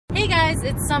Hey guys,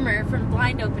 it's Summer from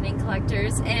Blind Opening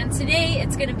Collectors, and today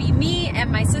it's going to be me and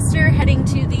my sister heading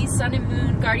to the Sun and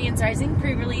Moon Guardians Rising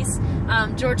pre-release.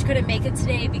 George couldn't make it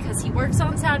today because he works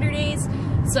on Saturdays,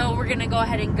 so we're going to go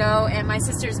ahead and go, and my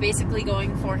sister's basically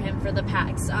going for him for the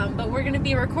packs. But we're going to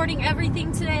be recording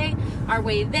everything today, our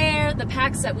way there, the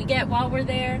packs that we get while we're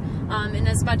there, and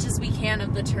as much as we can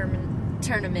of the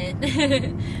tournament.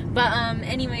 But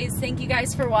anyways, thank you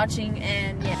guys for watching,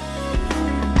 and yeah.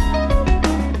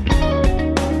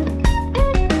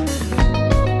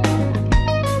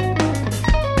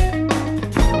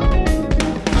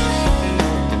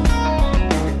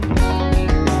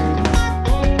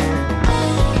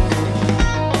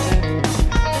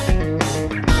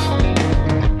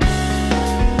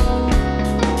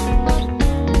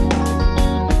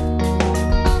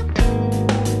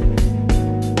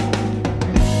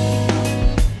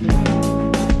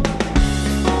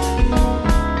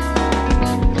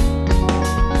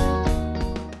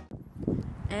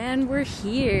 And we're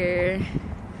here.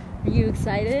 Are you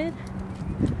excited?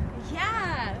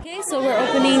 Yeah! Okay, so we're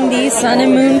opening the Sun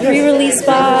and Moon pre-release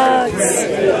box.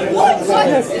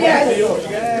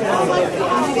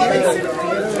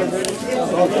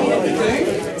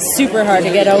 Super hard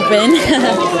to get open.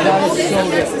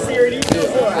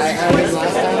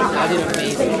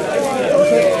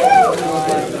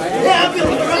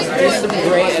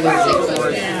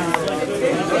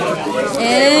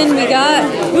 And we got,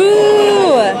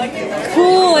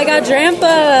 cool, I got Drampa.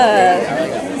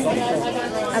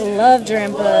 I love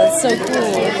Drampa, it's so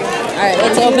cool. Alright,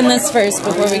 let's open this first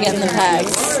before we get in the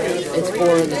packs. It's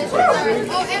 4 in the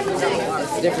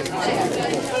It's different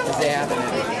because they have it.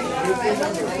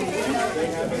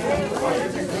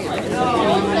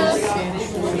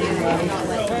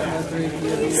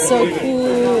 So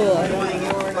cool.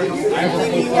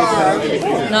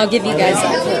 And I'll give you guys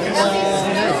that first.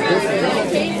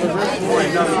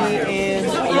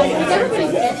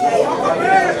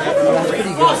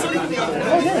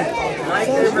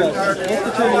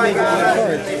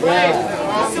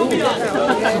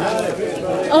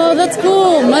 Oh, that's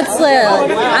cool,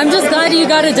 Mudslayer. I'm just glad you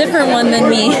got a different one than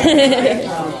me.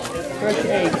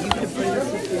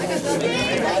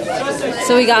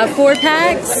 So we got 4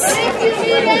 packs.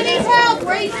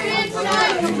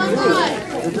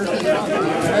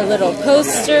 Our little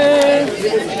poster.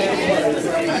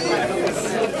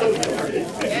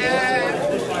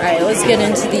 Alright, let's get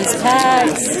into these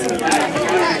packs.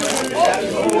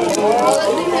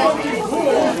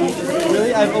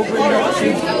 Really? I've opened up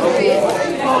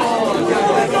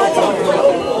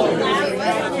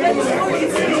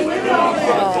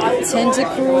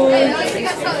Tentacruel,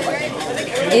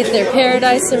 Aether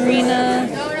Paradise Arena,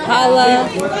 Hala,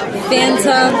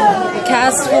 Phantom,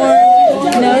 Castform,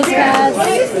 Nosepass,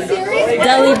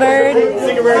 Delibird.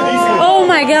 Oh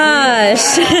my gosh!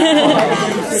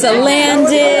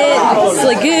 Salandit,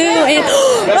 Sliggoo, and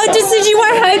oh,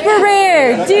 Decidueye Hyper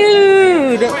Rare,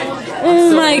 dude!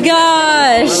 Oh my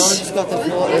gosh! just got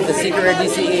the secret rare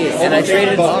DCE, and I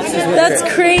traded boxes with her. That's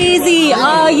crazy!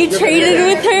 Oh, you traded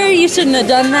with her? You shouldn't have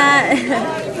done that.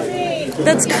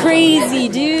 That's crazy,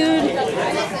 dude.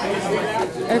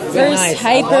 Our first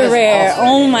hyper rare.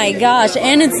 Oh my gosh,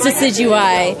 and it's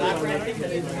Decidueye.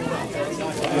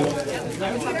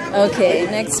 Okay,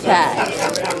 next pack.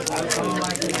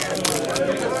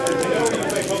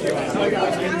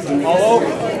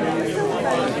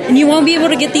 And you won't be able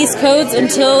to get these codes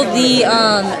until the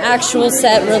actual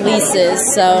set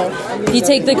releases. So if you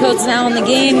take the codes now in the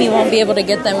game, you won't be able to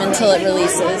get them until it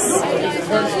releases.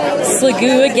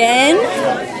 Sliggoo again.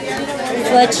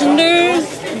 Fletchinder.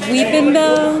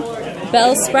 Weepinbell.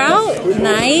 Bellsprout.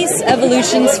 Nice.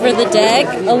 Evolutions for the deck.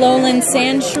 Alolan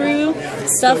Sandshrew.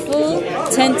 Stuffle.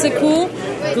 Tentacool.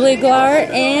 Gligar.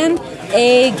 And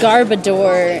a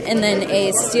Garbodor. And then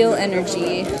a Steel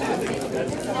Energy.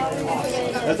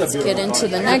 Let's get into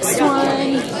the next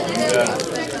one.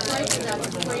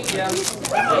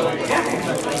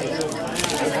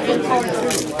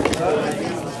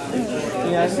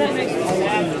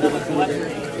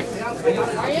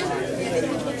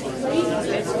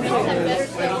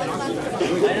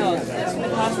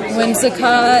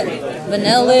 Whimsicott,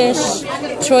 Vanillish,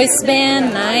 Choice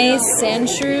Band, nice,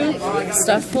 Sandshrew,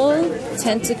 Stuffle,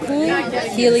 Tentacool,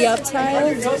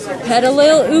 Helioptile,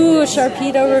 Petalil, ooh, a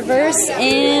Sharpedo reverse,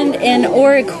 and an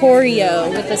Oricorio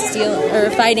with a steel or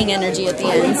fighting energy at the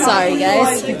end. Sorry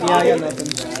guys. Yeah, I got nothing.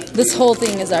 This whole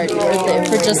thing is already worth it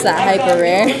for just that hyper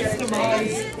rare.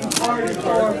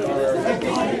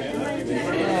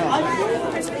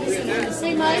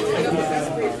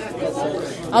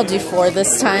 I'll do 4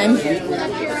 this time.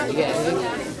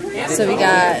 So we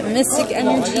got Mystic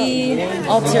Energy,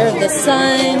 Altar of the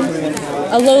Sun,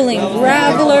 Alolan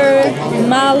Graveler,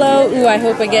 Malo, ooh, I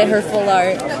hope I get her full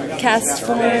art,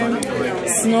 Castform,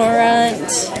 Snorunt,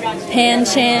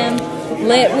 Pancham,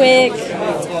 Litwick,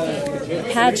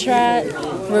 Patrat,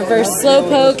 Reverse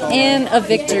Slowpoke, and a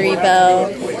Victory Bell.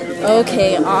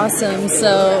 Okay, awesome.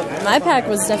 So my pack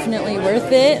was definitely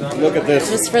worth it. Look at this.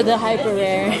 Just for the hyper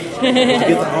rare.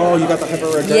 Oh, you got the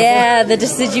hyper rare. Yeah, the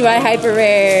Decidueye hyper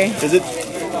rare. Is it?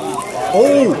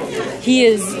 Oh! He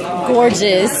is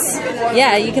gorgeous.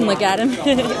 Yeah, you can look at him.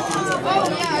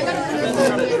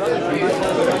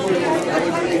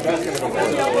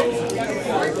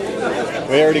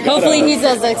 We already got Hopefully he's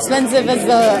as expensive as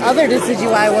the other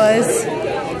Decidueye was.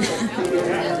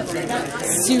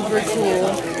 Super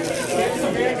cool.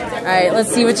 Alright,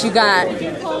 let's see what you got.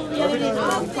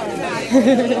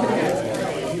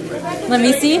 Let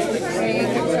me see.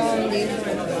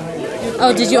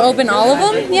 Oh, did you open all of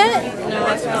them yet?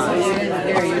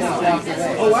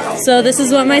 So this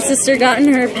is what my sister got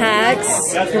in her packs.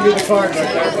 That's gonna be the card right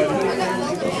there,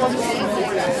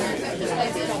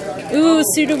 buddy. Ooh,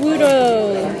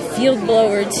 Sudowoodo. Field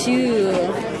Blower 2.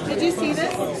 Did you see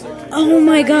this? Oh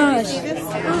my gosh.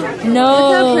 No,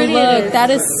 Look how pretty it look, is. that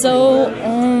is so,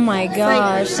 oh my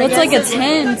gosh. That's like a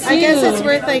 10 too. I guess it's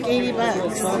worth like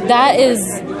 $80. That is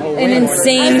an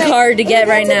insane card to get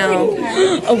right now.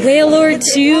 A Wailord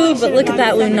too, but look at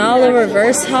that Lunala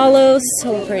Reverse Hollow,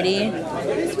 so pretty. We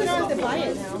don't have to buy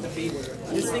it now.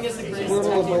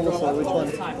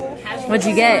 What'd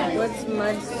you get? What's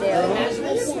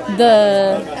Mudsdale?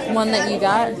 The one that you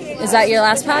got? Is that your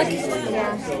last pack?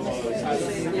 Yeah.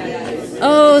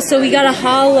 Oh, so we got a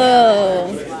hollow.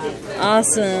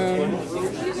 Awesome.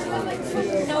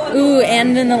 Ooh,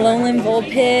 and an Alolan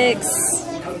Vulpix.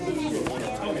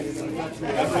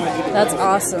 That's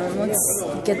awesome. Let's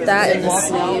get that in the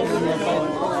sleeve.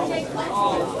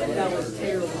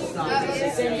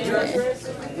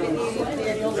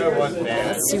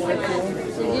 That's super cool.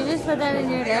 Did you just put that in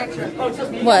your deck?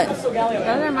 What? Those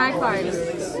are my cards.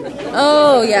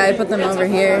 Oh, yeah, I put them over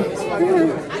here.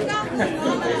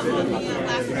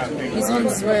 These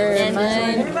ones were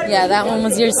mine. Yeah, that one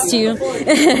was yours too.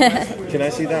 Can I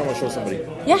see that? I want to show somebody.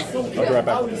 Yeah. I'll be right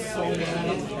back.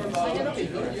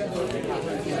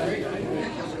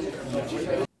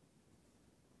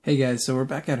 Hey guys, so we're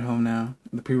back at home now.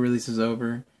 The pre-release is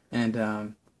over, and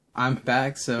I'm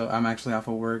back, so I'm actually off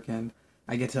of work, and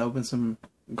I get to open some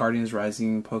Guardians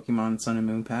Rising Pokemon Sun and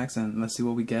Moon packs, and let's see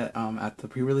what we get at the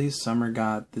pre-release. Summer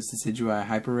got this Decidueye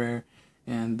Hyper Rare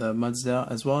and the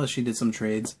Mudsdale, as well as she did some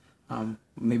trades.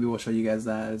 Maybe we'll show you guys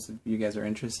that if you guys are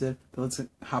interested, but let's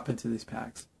hop into these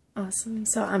packs. Awesome.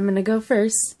 So I'm going to go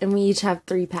first, and we each have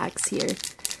 3 packs here.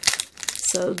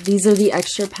 So these are the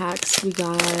extra packs we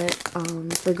got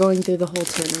for going through the whole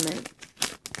tournament.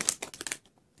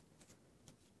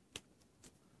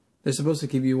 They're supposed to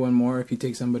give you one more if you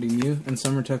take somebody new, and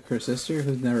Summer took her sister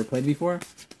who's never played before.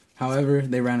 However,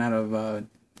 they ran out of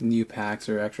new packs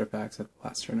or extra packs at the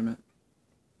last tournament.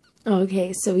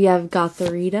 Okay, so we have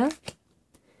Gothorita,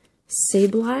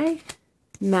 Sableye,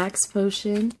 Max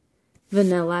Potion,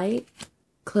 Vanillite,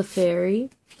 Clefairy,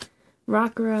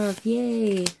 Rockruff,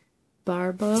 yay,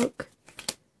 Barboak,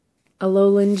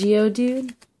 Alolan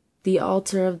Geodude, the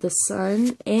Altar of the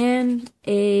Sun, and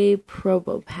a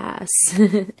Probopass,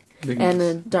 and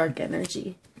a Dark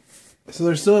Energy. So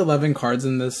there's still 11 cards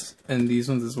in these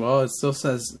ones as well. It still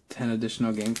says 10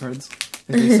 additional game cards.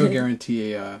 And they still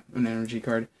guarantee an energy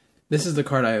card. This is the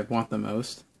card I want the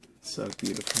most. So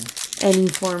beautiful. Any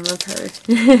form of her.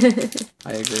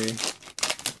 I agree.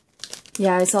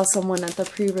 Yeah, I saw someone at the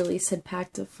pre-release had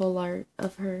packed a full art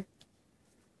of her.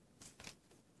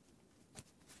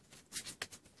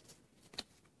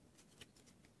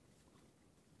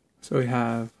 So we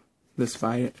have this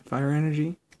Fire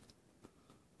Energy,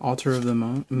 Altar of the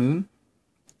Moon,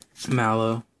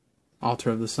 Mallow,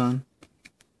 Altar of the Sun,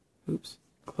 oops,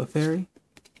 Clefairy,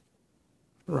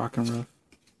 Rockruff,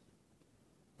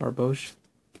 Barboach,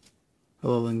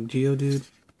 Alolan Geodude,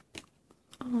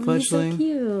 Fledgling, So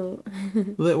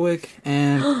cute. Litwick,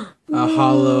 and a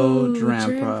Hollow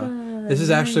Drampa. This is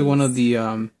actually one of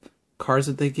the cards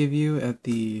that they give you at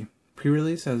the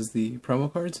pre-release as the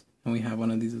promo cards, and we have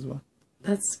one of these as well.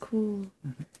 That's cool.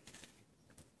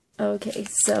 Okay,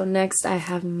 so next I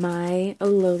have my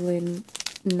Alolan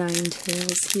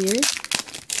Ninetales here.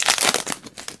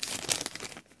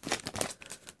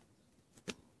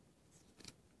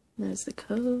 There's the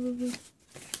code.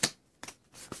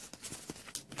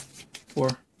 4.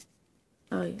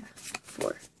 Oh yeah,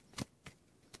 4.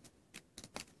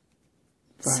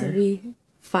 So Fire. we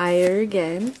fire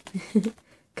again.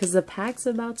 because the pack's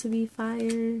about to be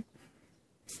fire.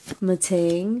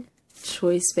 Matang,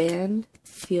 Choice Band,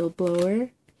 Field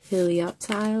Blower,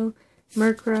 Helioptile,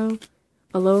 Murkrow,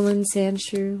 Alolan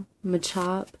Sandshrew,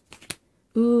 Machop,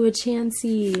 ooh, a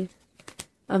Chansey,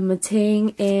 a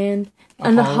Matang, and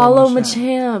a Holo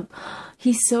Machamp.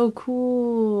 He's so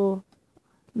cool.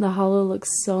 The Holo looks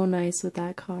so nice with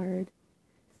that card.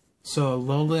 So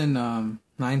Alolan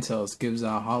Ninetales gives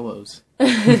out Holos.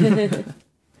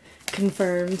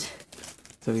 Confirmed.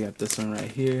 So we got this one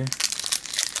right here.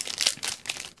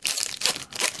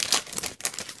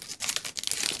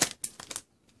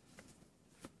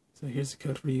 So here's the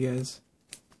code for you guys.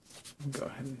 I'll go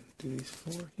ahead and do these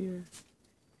 4 here.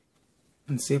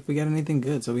 And see if we got anything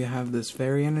good. So we have this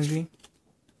Fairy Energy.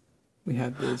 We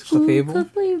have this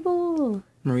Clefable. Clefable.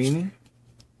 Marini.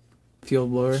 Field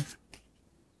Blower.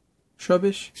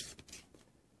 Shrubbish.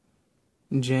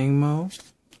 Jangmo.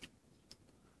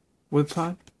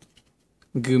 Woodpod.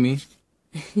 Gumi.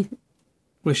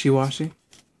 Wishy-Washy.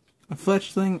 A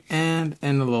Fletchling. And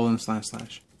an Alolan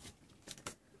Slash.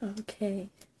 Okay.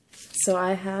 So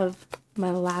I have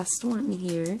my last one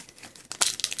here.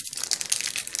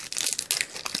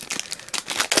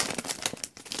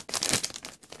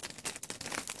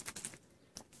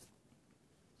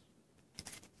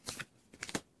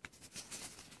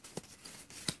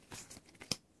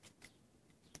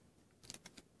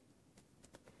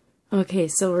 Okay,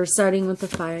 so we're starting with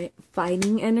the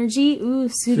fighting energy. Ooh,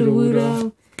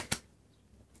 Sudowoodo.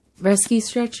 Rescue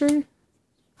Stretcher.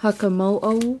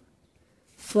 Hakamo'o.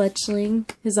 Fletchling.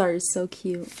 His art is so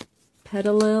cute.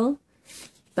 Petalil.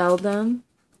 Beldum.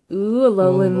 Ooh,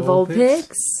 Alolan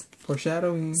Vulpix.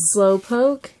 Foreshadowing.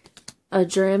 Slowpoke. A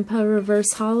Drampa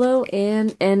Reverse Holo.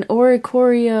 And an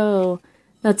Oricorio.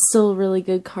 That's still a really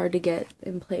good card to get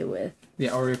and play with.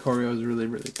 Yeah, Oricorio is really,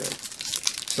 really good.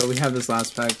 So we have this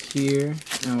last pack here,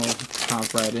 and we'll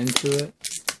hop right into it.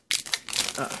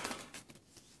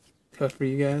 Cut for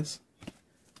you guys.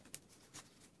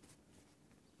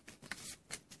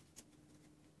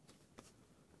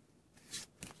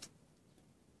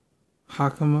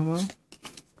 Hakamomo,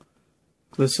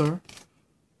 Gliscor,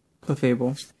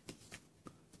 Clefable,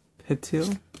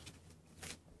 Petil,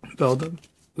 Beldum,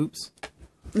 oops,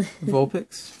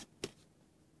 Vulpix,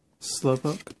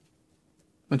 Slowpoke,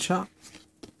 Machop,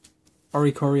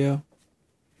 Oricorio,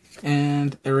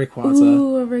 and a Rayquaza.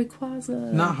 Ooh, a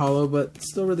Rayquaza. Not holo, but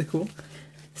still really cool.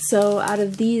 So out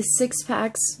of these 6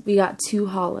 packs, we got 2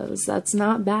 holos. That's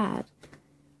not bad.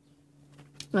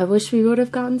 I wish we would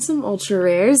have gotten some ultra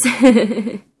rares.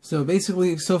 So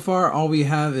basically, so far, all we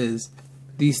have is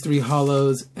these 3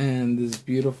 holos and this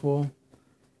beautiful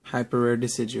hyper rare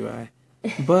Decidueye.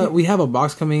 But we have a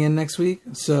box coming in next week,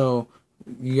 so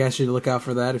you guys should look out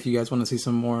for that if you guys want to see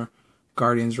some more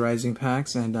Guardians Rising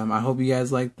packs. And I hope you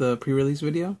guys liked the pre-release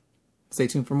video. Stay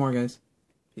tuned for more, guys.